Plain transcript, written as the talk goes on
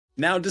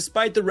Now,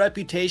 despite the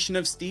reputation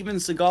of Steven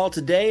Seagal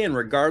today, and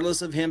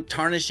regardless of him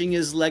tarnishing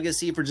his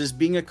legacy for just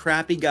being a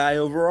crappy guy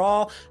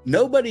overall,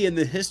 nobody in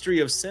the history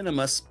of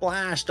cinema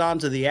splashed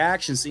onto the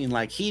action scene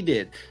like he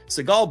did.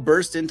 Seagal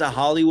burst into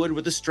Hollywood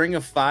with a string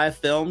of 5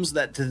 films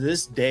that to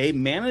this day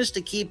managed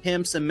to keep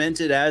him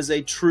cemented as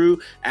a true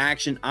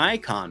action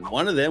icon.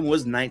 One of them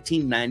was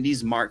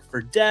 1990's Marked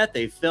for Death,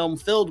 a film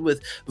filled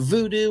with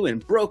voodoo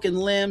and broken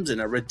limbs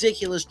and a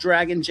ridiculous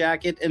dragon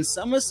jacket and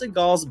some of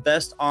Seagal's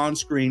best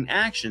on-screen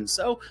action.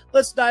 So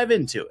let's dive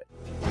into it.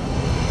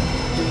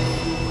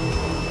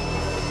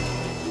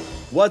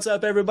 What's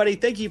up, everybody?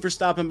 Thank you for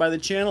stopping by the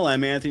channel.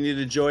 I'm Anthony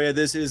DeJoya.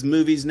 This is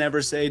Movies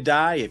Never Say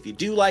Die. If you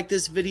do like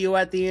this video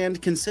at the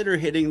end, consider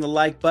hitting the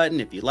like button.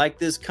 If you like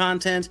this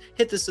content,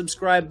 hit the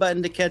subscribe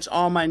button to catch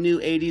all my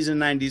new 80s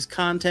and 90s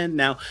content.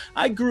 Now,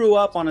 I grew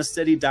up on a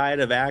steady diet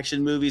of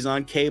action movies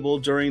on cable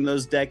during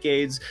those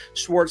decades.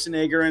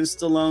 Schwarzenegger and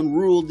Stallone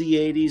ruled the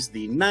 80s.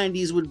 The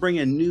 90s would bring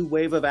a new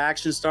wave of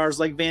action stars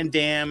like Van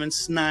Damme and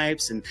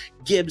Snipes and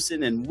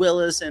Gibson and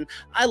Willis, and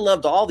I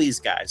loved all these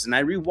guys, and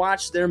I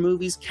rewatched their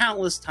movies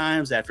countless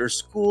times after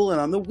school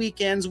and on the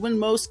weekends when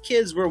most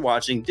kids were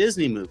watching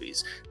Disney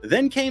movies.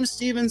 Then came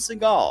Steven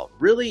Seagal,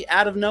 really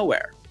out of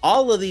nowhere.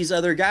 All of these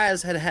other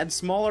guys had had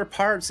smaller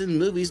parts in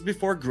movies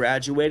before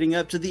graduating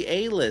up to the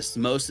A-list.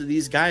 Most of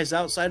these guys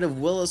outside of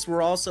Willis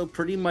were also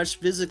pretty much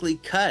physically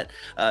cut,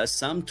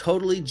 some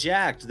totally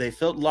jacked. They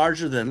felt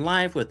larger than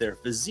life with their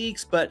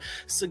physiques, but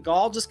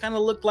Seagal just kind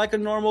of looked like a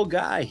normal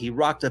guy. He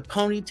rocked a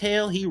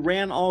ponytail, he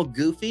ran all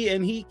goofy,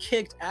 and he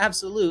kicked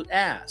absolute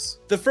ass.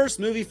 The first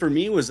movie for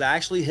me was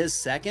actually his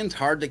second,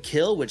 Hard to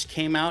Kill, which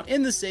came out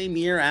in the same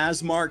year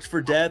as Marked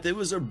for Death. It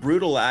was a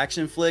brutal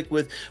action flick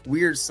with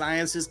Weird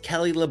Science's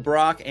Kelly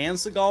LeBrock and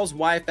Seagal's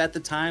wife at the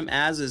time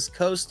as his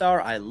co-star.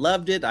 I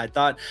loved it. I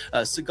thought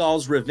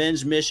Seagal's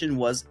revenge mission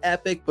was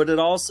epic, but it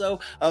also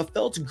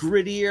felt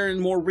grittier and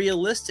more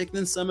realistic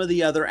than some of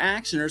the other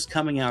actioners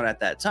coming out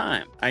at that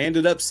time. I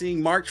ended up seeing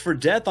Marked for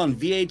Death on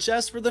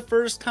VHS for the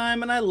first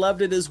time, and I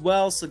loved it as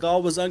well.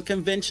 Seagal was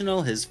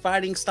unconventional. His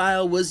fighting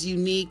style was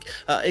unique,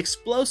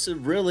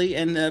 explosive really,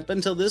 and up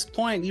until this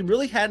point, you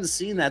really hadn't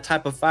seen that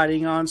type of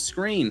fighting on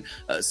screen.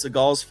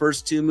 Seagal's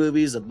first 2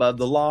 movies, Above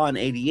the Law in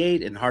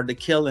 '88 and Hard to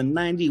Kill in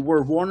 '90,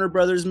 were Warner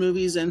Brothers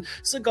movies, and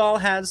Seagal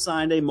had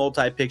signed a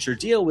multi-picture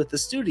deal with the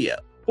studio.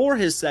 For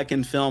his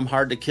second film,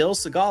 Hard to Kill,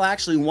 Seagal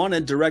actually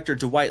wanted director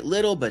Dwight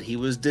Little, but he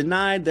was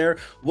denied. There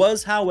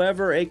was,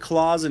 however, a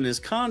clause in his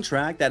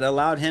contract that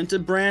allowed him to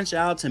branch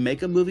out to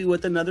make a movie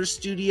with another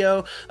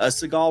studio.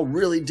 Seagal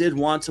really did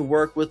want to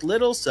work with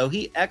Little, so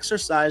he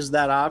exercised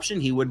that option.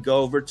 He would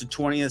go over to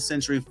 20th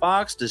Century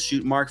Fox to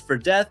shoot Marked for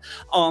Death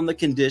on the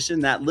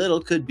condition that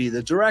Little could be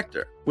the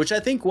director, which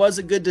I think was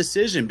a good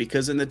decision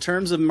because in the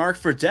terms of Marked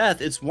for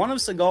Death, it's one of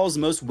Seagal's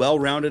most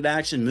well-rounded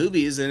action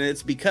movies, and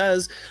it's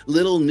because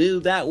Little knew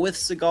that with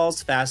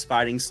Seagal's fast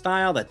fighting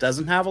style that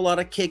doesn't have a lot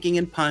of kicking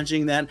and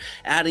punching, that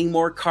adding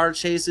more car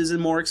chases and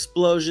more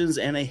explosions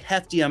and a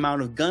hefty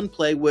amount of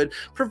gunplay would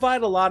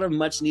provide a lot of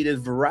much needed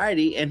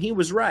variety, and he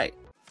was right.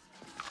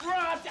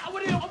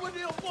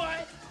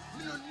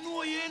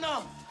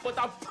 But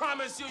I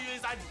promise you,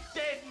 is a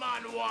dead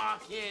man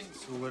walking.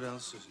 So what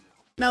else is it?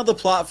 Now, the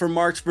plot for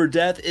Marked for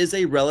Death is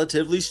a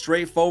relatively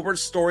straightforward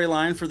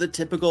storyline for the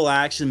typical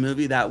action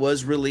movie that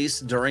was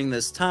released during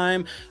this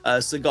time.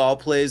 Seagal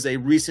plays a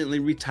recently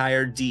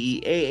retired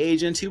DEA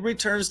agent who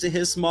returns to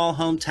his small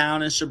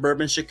hometown in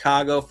suburban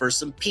Chicago for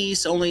some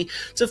peace, only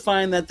to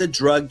find that the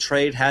drug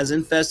trade has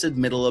infested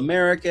Middle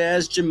America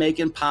as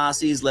Jamaican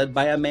posses led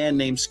by a man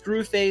named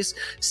Screwface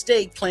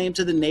stake claim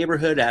to the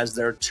neighborhood as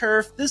their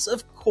turf. This,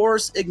 of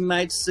course,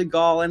 ignites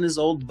Seagal and his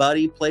old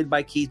buddy, played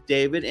by Keith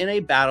David, in a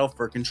battle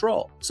for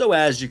control. So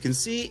as you can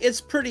see,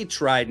 it's pretty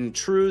tried and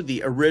true.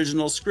 The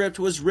original script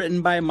was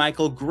written by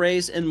Michael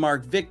Grace and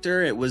Mark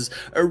Victor. It was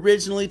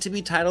originally to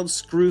be titled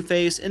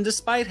Screwface, and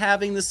despite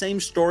having the same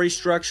story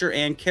structure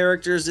and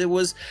characters, it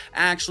was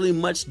actually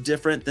much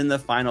different than the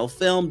final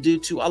film due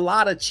to a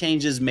lot of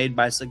changes made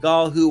by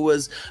Seagal, who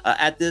was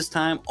at this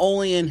time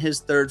only in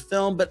his 3rd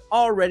film, but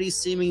already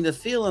seeming to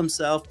feel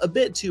himself a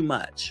bit too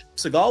much.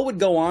 Seagal would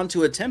go on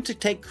to attempt to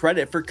take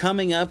credit for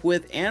coming up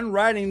with and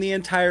writing the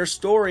entire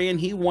story, and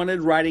he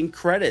wanted writing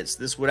credits.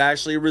 This would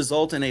actually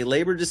result in a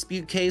labor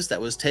dispute case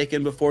that was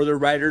taken before the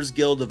Writers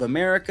Guild of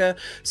America.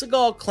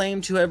 Seagal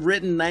claimed to have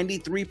written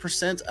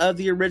 93% of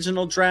the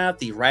original draft.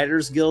 The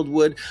Writers Guild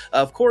would,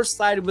 of course,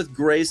 side with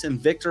Grace and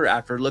Victor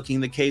after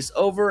looking the case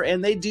over,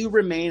 and they do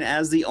remain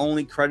as the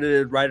only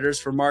credited writers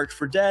for Marked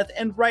for Death,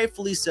 and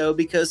rightfully so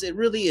because it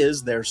really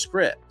is their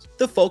script.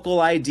 The focal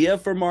idea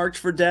for Marked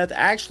for Death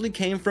actually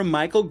came from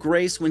Michael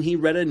Grace when he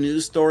read a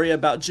news story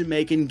about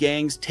Jamaican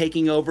gangs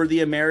taking over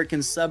the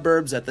American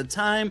suburbs at the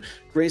time,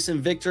 Grace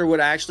and Victor would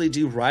actually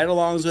do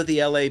ride-alongs with the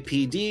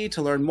LAPD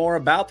to learn more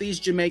about these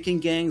Jamaican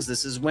gangs.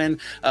 This is when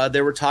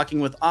they were talking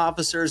with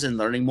officers and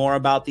learning more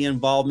about the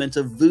involvement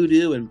of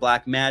voodoo and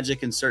black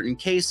magic in certain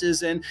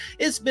cases, and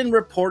it's been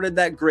reported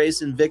that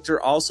Grace and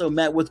Victor also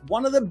met with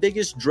one of the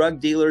biggest drug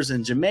dealers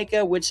in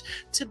Jamaica, which,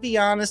 to be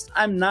honest,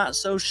 I'm not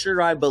so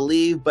sure I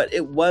believe, but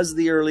it was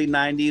the early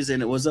 90s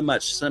and it was a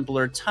much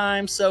simpler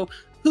time, so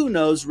who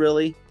knows,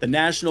 really? The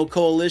National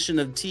Coalition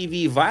of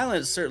TV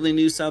Violence certainly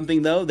knew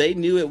something, though. They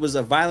knew it was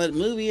a violent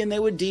movie, and they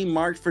would deem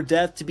Marked for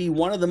Death to be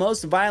one of the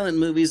most violent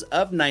movies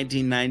of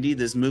 1990.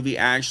 This movie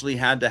actually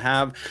had to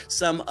have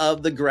some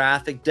of the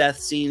graphic death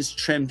scenes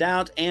trimmed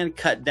out and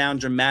cut down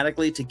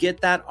dramatically to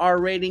get that R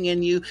rating,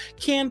 and you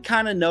can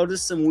kind of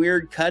notice some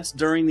weird cuts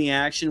during the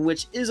action,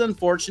 which is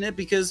unfortunate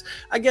because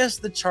I guess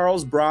the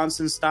Charles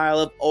Bronson style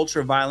of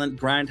ultra-violent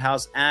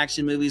grindhouse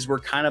action movies were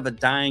kind of a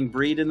dying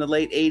breed in the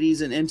late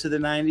 80s and into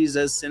the 90s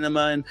as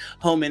cinema and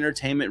home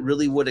entertainment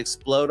really would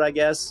explode, I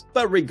guess.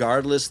 But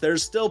regardless,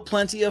 there's still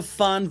plenty of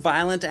fun,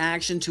 violent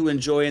action to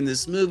enjoy in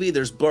this movie.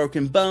 There's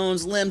broken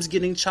bones, limbs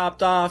getting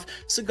chopped off.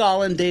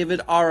 Seagal and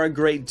David are a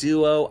great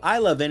duo. I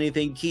love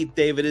anything Keith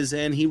David is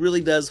in. He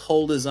really does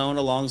hold his own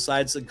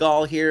alongside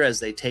Seagal here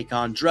as they take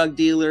on drug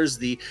dealers.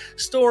 The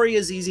story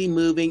is easy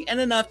moving and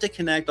enough to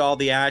connect all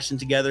the action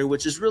together,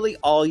 which is really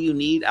all you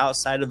need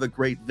outside of a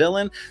great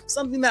villain,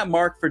 something that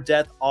Marked for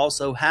Death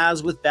also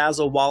has with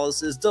Basil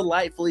Wallace's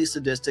delightfully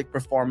sadistic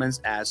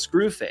performance as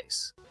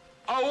Screwface.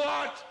 I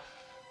want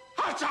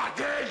Hacha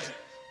dead.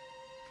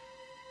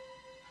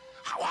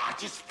 I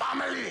want his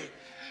family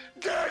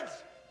dead.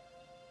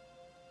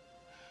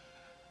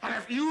 And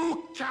if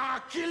you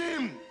can't kill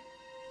him,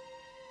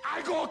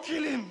 I go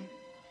kill him.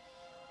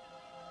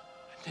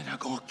 And then I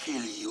go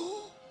kill you.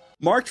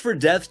 Marked for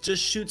Death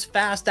just shoots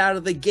fast out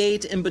of the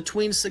gate. In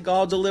between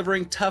Seagal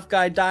delivering tough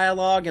guy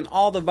dialogue and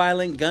all the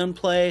violent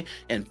gunplay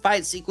and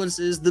fight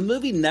sequences, the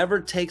movie never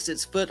takes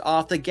its foot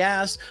off the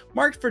gas.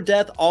 Marked for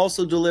Death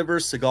also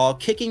delivers Seagal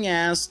kicking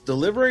ass,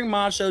 delivering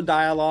macho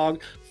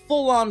dialogue,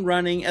 full-on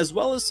running, as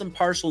well as some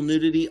partial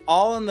nudity,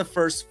 all in the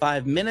first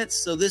 5 minutes,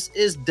 so this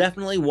is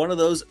definitely one of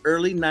those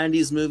early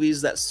 90s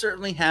movies that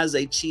certainly has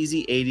a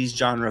cheesy 80s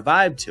genre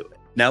vibe to it.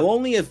 Now,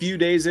 only a few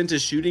days into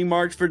shooting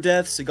Marked for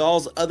Death,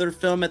 Seagal's other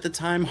film at the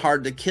time,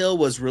 Hard to Kill,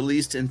 was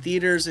released in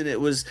theaters, and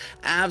it was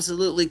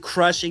absolutely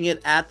crushing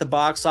it at the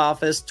box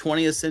office.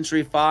 20th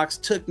Century Fox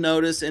took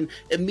notice and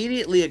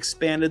immediately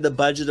expanded the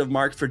budget of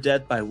Marked for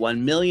Death by $1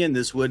 million.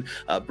 This would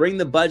bring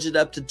the budget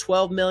up to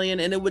 $12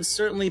 million, and it would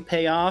certainly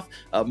pay off.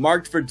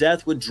 Marked for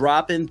Death would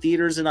drop in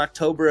theaters in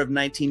October of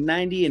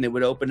 1990, and it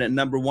would open at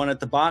 #1 at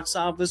the box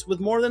office with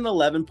more than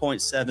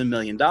 $11.7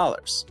 million.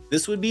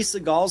 This would be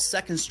Seagal's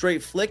second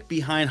straight flick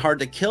behind Hard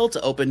to Kill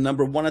to open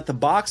 #1 at the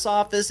box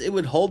office. It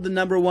would hold the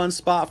 #1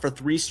 spot for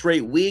 3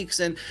 straight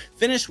weeks and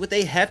finish with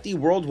a hefty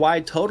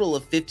worldwide total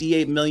of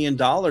 $58 million.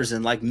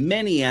 And like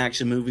many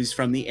action movies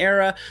from the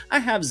era, I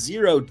have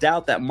zero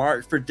doubt that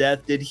Marked for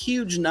Death did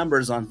huge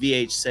numbers on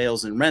VH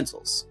sales and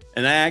rentals.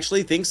 And I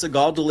actually think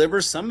Seagal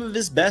delivers some of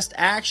his best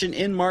action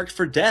in Marked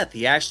for Death.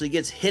 He actually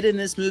gets hit in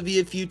this movie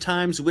a few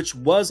times, which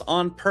was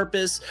on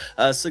purpose.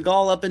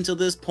 Seagal, up until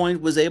this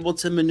point, was able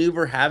to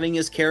maneuver having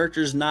his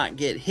characters not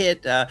get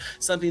hit,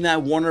 something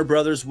that Warner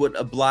Brothers would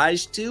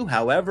oblige to.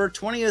 However,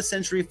 20th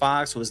Century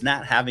Fox was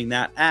not having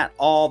that at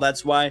all.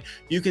 That's why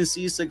you can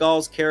see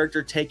Seagal's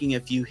character taking a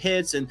few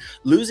hits and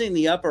losing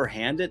the upper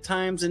hand at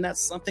times, and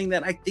that's something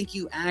that I think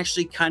you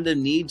actually kind of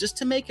need just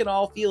to make it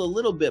all feel a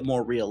little bit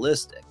more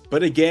realistic.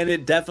 But again,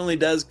 it definitely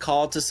does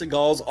call to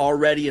Seagal's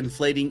already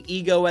inflating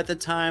ego at the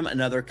time.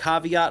 Another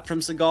caveat from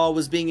Seagal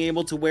was being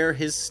able to wear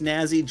his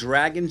snazzy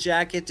dragon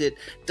jacket. It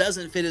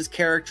doesn't fit his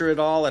character at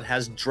all. It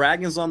has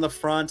dragons on the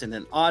front and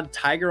an odd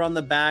tiger on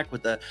the back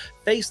with a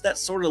face that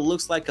sort of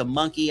looks like a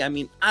monkey. I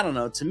mean, I don't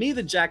know. To me,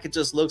 the jacket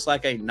just looks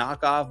like a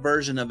knockoff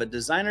version of a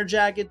designer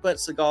jacket, but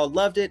Seagal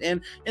loved it and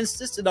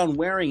insisted on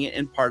wearing it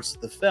in parts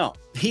of the film.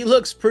 He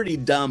looks pretty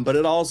dumb, but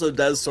it also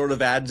does sort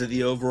of add to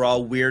the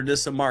overall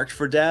weirdness of Marked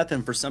for Death,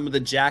 and for some of the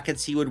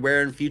jackets he would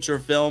wear in future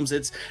films,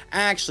 it's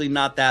actually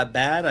not that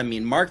bad. I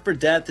mean, Marked for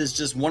Death is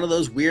just one of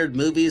those weird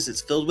movies.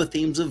 It's filled with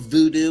themes of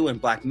voodoo and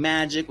black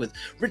magic, with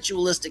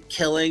ritualistic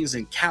killings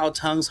and cow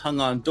tongues hung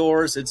on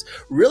doors. It's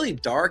really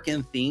dark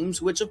in themes,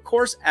 which of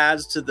course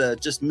adds to the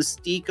just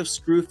mystique of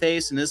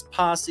Screwface and his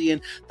posse,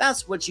 and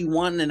that's what you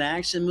want in an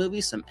action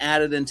movie, some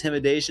added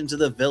intimidation to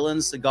the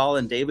villains Seagal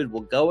and David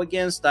will go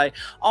against. I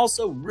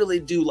also really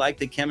do like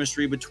the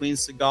chemistry between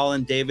Seagal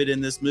and David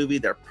in this movie.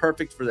 They're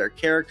perfect for their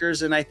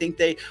characters, and I think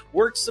they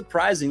work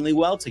surprisingly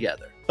well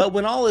together. But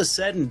when all is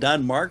said and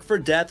done, Marked for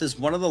Death is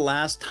one of the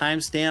last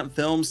timestamp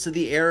films to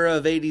the era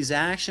of 80s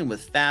action,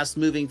 with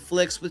fast-moving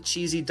flicks with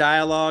cheesy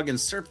dialogue and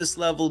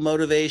surface-level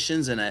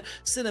motivations in a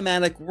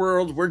cinematic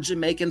world where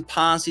Jamaican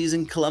posses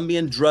and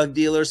Colombian drug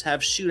dealers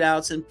have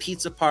shootouts in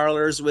pizza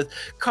parlors, with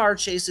car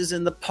chases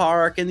in the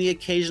park and the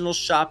occasional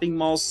shopping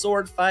mall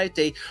sword fight.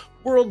 A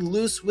world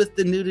loose with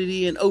the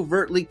nudity and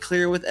overtly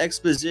clear with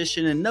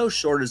exposition and no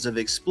shortage of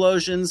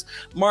explosions,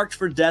 Marked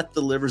for Death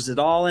delivers it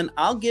all, and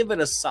I'll give it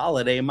a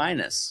solid A-.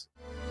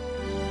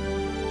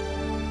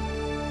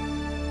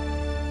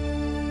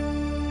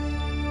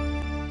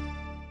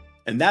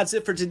 And that's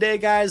it for today,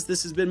 guys.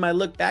 This has been my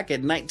look back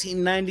at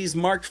 1990's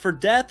Marked for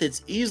Death.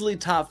 It's easily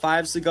top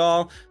 5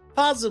 Seagal,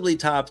 possibly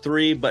top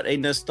 3, but a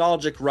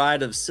nostalgic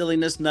ride of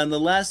silliness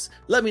nonetheless.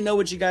 Let me know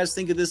what you guys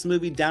think of this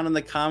movie down in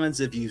the comments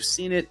if you've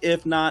seen it.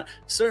 If not,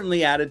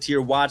 certainly add it to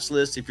your watch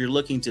list if you're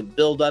looking to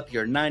build up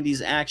your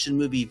 90s action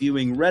movie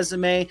viewing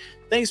resume.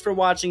 Thanks for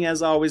watching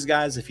as always,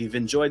 guys. If you've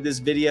enjoyed this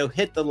video,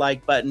 hit the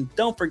like button.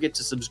 Don't forget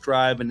to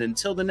subscribe, and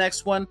until the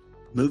next one,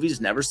 movies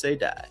never say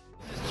die.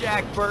 This is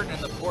Jack Burton in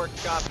the Pork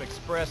Chop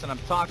Express, and I'm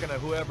talking to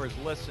whoever's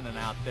listening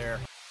out there.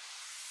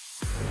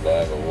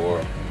 Flag of war.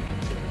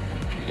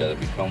 You gotta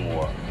become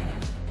war.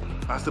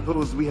 I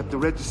suppose we have to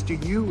register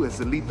you as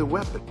a lethal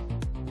weapon.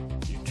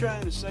 You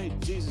trying to say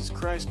Jesus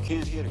Christ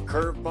can't hit a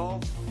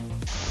curveball?